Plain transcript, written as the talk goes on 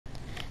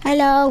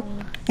Hello.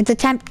 It's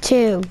attempt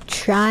 2,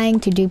 trying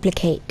to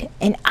duplicate.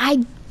 And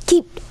I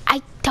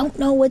don't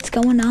know what's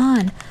going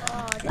on.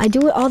 I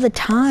do it all the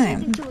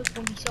time. Season 2 is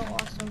gonna be so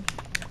awesome.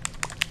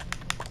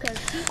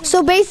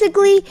 So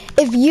basically,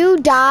 if you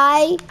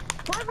die,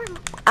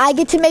 I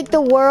get to make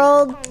the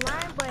world.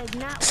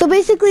 So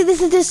basically,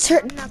 this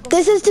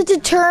is to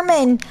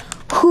determine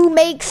who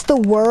makes the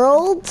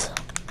world.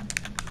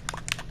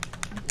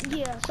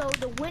 Yeah, so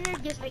the winner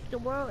gets like the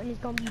world, and it's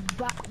gonna be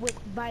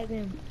by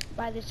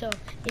themselves.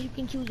 And you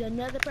can choose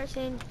another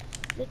person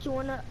that you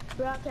wanna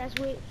broadcast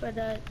with for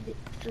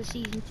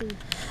season 2.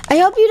 I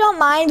hope you don't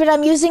mind, but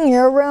I'm using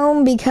your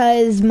room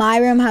because my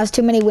room has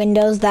too many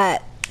windows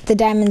that the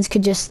diamonds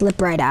could just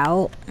slip right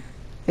out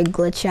or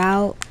glitch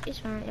out. It's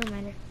fine, it don't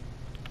matter.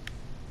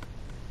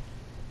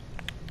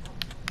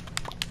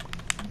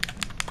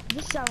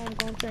 This is how I'm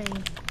gonna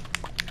train.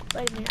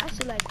 Wait a minute, I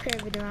should like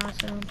curve it around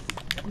some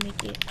to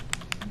make it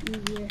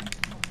easier.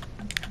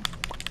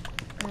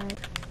 Alright.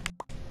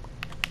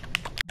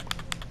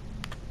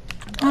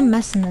 I'm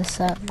messing this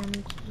up.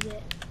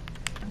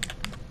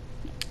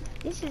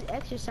 This is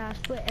exercise,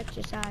 foot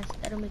exercise.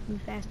 That'll make me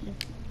faster.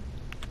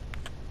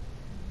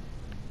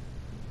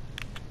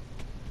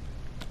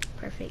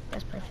 Perfect,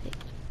 that's perfect.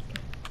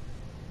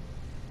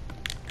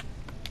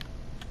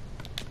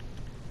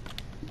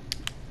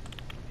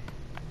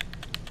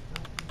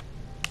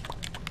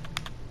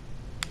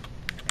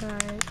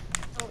 Alright.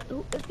 So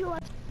if you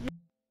want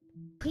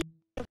to,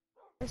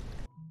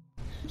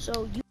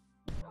 so you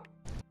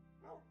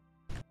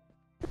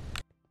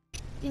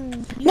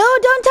No,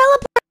 don't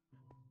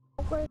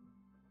teleport.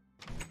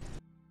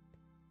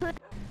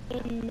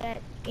 In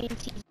that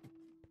season.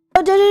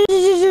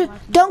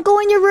 Don't go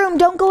in your room.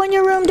 Don't go in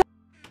your room.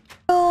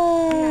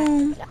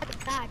 Don't.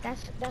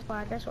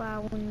 That's why I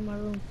went in my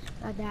room.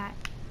 I died.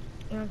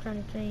 And I'm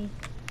trying to train.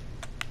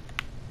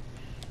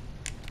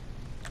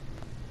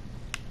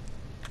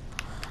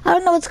 I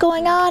don't know what's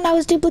going on. I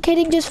was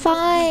duplicating just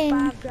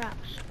fine. 5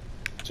 drops.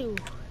 2.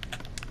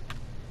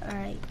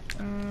 Alright.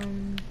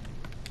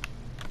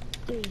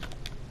 3.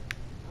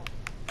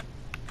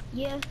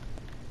 Yeah.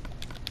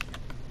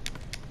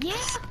 Yeah.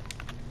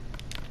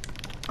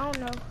 I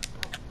don't know.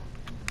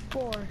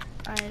 4.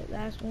 Alright,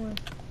 last one.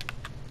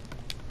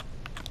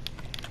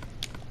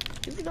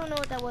 If you don't know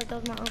what that was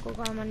my uncle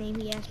called my name.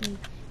 He asked me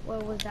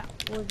what was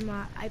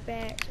my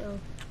iPad, so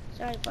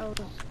sorry if I was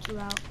too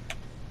loud.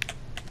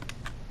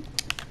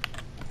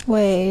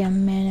 Wait a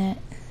minute.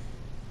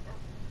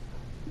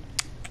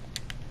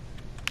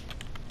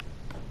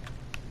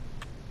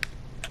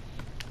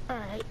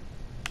 Alright.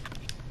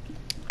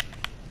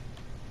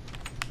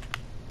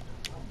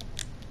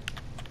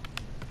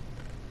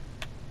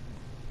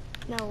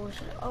 Now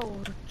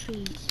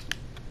trees.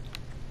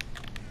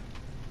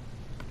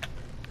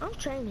 I'm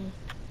training.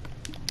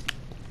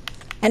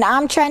 And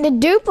I'm trying to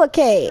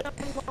duplicate. I'm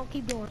gonna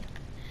keep doing.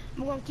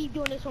 I'm gonna keep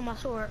doing this with my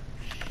sword.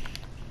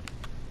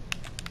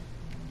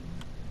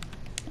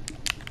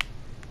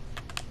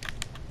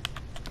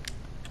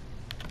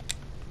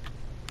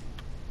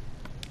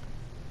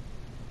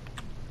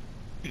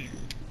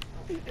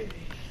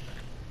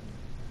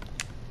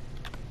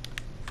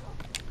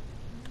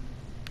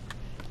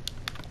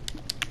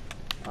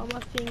 All my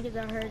fingers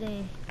are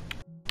hurting.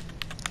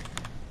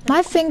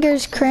 My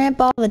fingers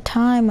cramp all the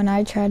time when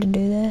I try to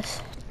do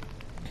this.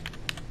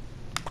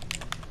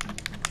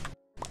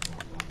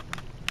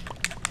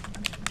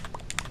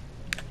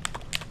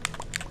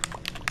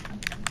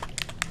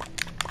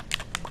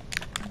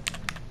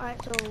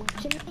 Alright, so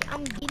tonight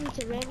I'm getting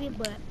to Revit,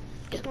 but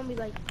it's gonna be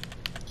like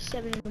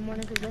 7 in the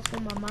morning because that's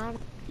when my mom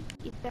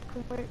gets back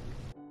from work.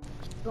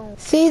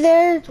 See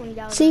there?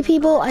 See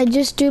people, I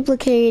just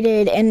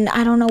duplicated and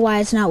I don't know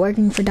why it's not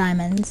working for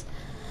diamonds.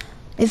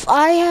 If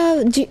I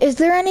have, is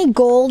there any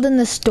gold in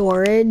the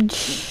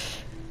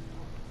storage?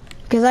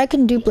 Because I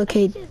can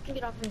duplicate. You can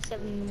get off at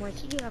 7 in the morning.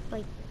 So you get off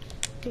like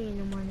 3 in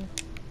the morning.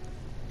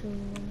 2 in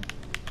the morning.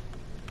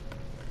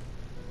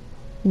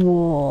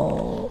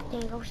 Whoa.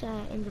 Dang, I wish I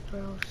had ender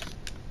pearls.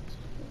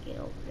 Get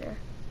over there.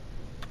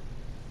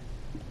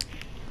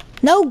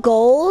 No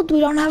gold? We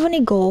don't have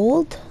any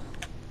gold?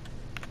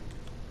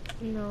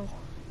 No.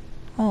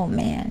 Oh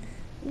man.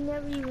 We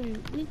never even,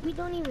 we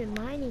don't even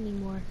mine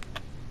anymore.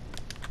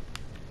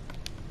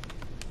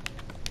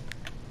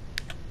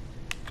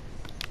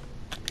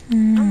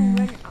 I'm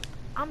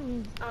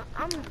running,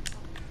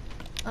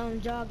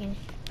 I'm jogging.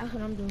 That's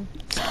what I'm doing.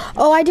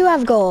 Oh, I do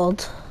have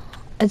gold.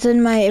 It's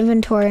in my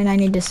inventory and I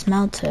need to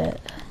smelt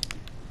it.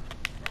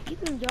 You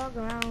can jog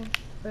around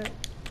for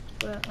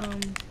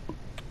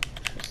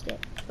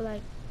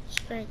like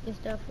strength and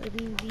stuff. It'd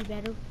be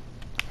better.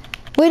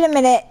 Wait a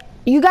minute.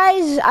 You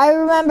guys, I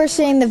remember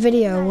seeing the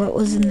video. What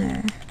was in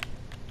there?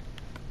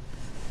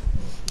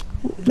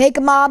 Make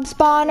a mob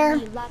spawner.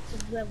 Lots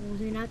of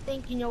levels, and I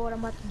think you know what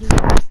I'm about to do.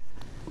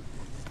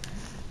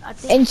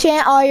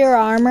 Enchant all your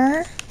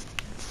armor.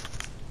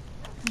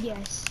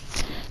 Yes.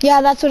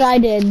 Yeah, that's what I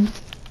did. You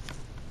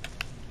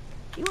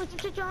want to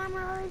touch your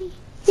armor already?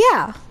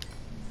 Yeah.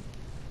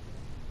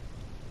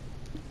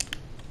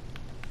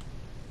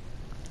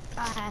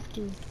 I have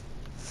to.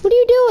 What are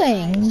you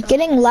doing? So-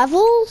 Getting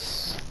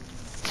levels?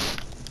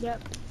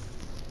 Yep.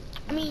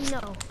 I mean,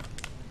 no.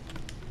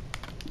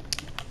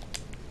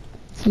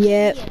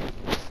 Yep. Yeah.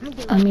 I'm gonna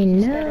do I mean,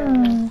 instead of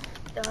no.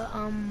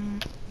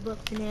 the book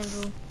and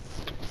anvil.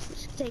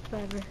 It's gonna take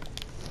forever.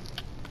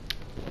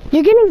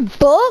 You're getting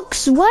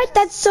books? What?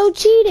 That's so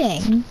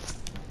cheating.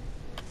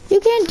 You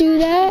can't do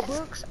that.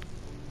 Books.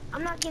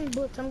 I'm not getting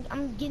books.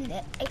 I'm getting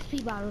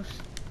XP bottles.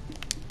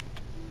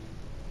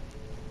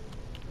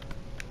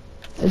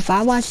 If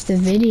I watch the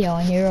video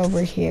and you're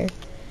over here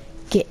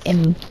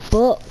getting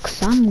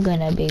books, I'm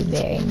gonna be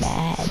very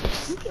mad.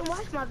 You can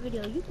watch my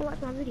video. You can watch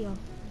my video.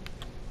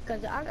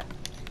 Cause I got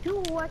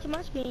people watching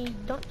my screen.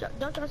 Don't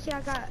y'all see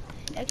I got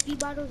XP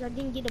bottles? I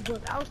didn't get a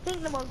book. I was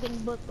thinking about getting a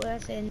book, but I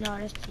said no.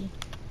 That's cheap.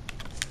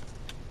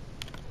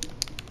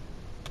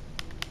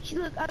 See,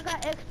 look, I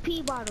got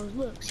XP bottles.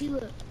 Look, see,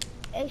 look,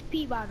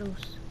 XP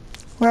bottles.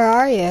 Where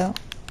are you?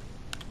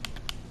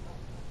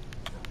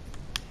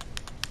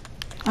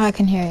 Oh, I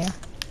can hear you.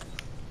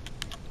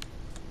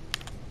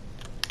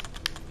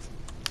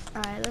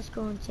 All right, let's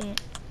go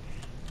enchant.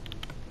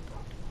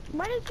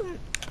 Why did you?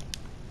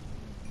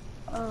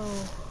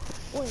 Oh,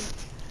 wait.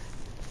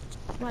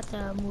 I'm about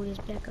to move this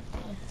back up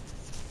there.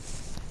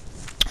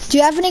 Do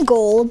you have any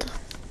gold?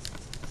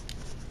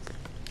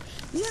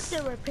 We have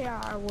to repair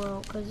our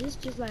world, cause it's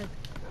just like,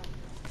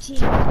 you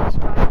know,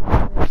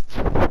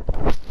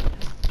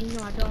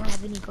 I don't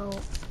have any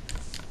gold.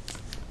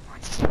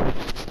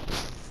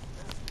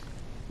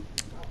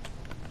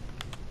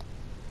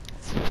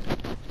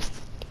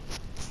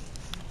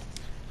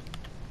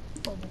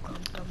 Bubblegum,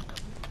 dum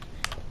dum.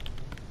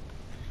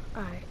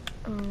 Alright,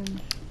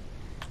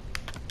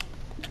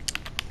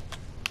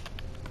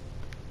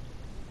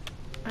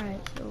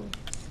 Alright, so.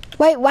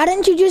 Wait, why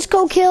didn't you just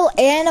go kill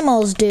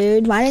animals,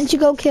 dude? Why didn't you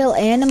go kill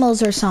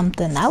animals or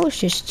something? That was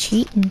just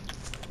cheating.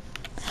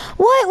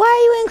 What? Why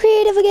are you in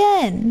creative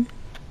again?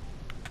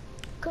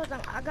 Cause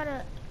I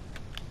gotta,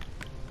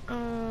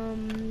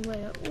 wait,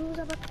 what was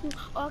I about to do?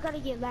 Oh, I gotta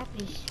get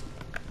lapis.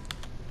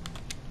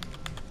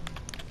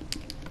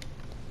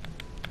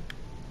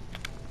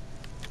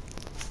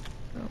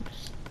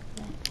 Lapis.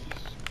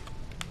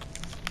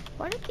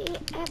 Why did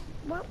they have,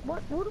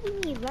 what do we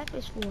need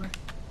lapis for?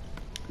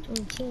 To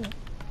enchant.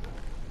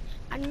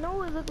 I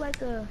know it looked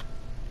like a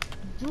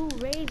blue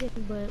raisin,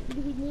 but what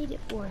do we need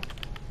it for?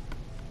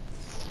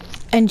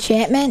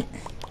 Enchantment?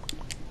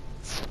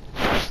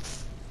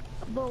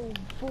 But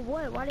for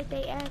what? Why did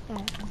they add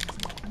that?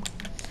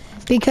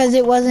 Because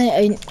it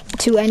wasn't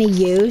to any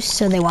use,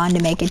 so they wanted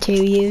to make it to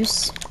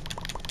use.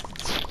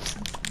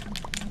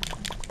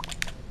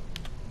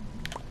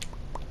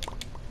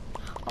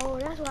 Oh,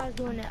 that's why I was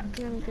doing that.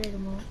 Let me create a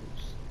mode.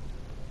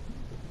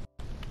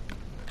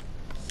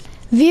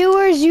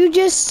 Viewers, you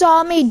just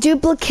saw me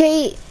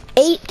duplicate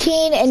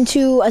 18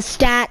 into a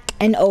stack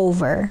and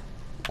over.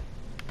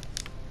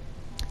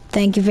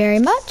 Thank you very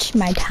much.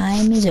 My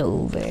time is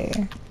over.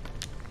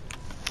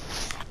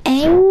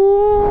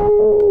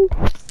 And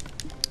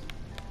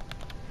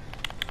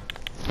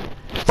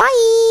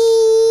bye.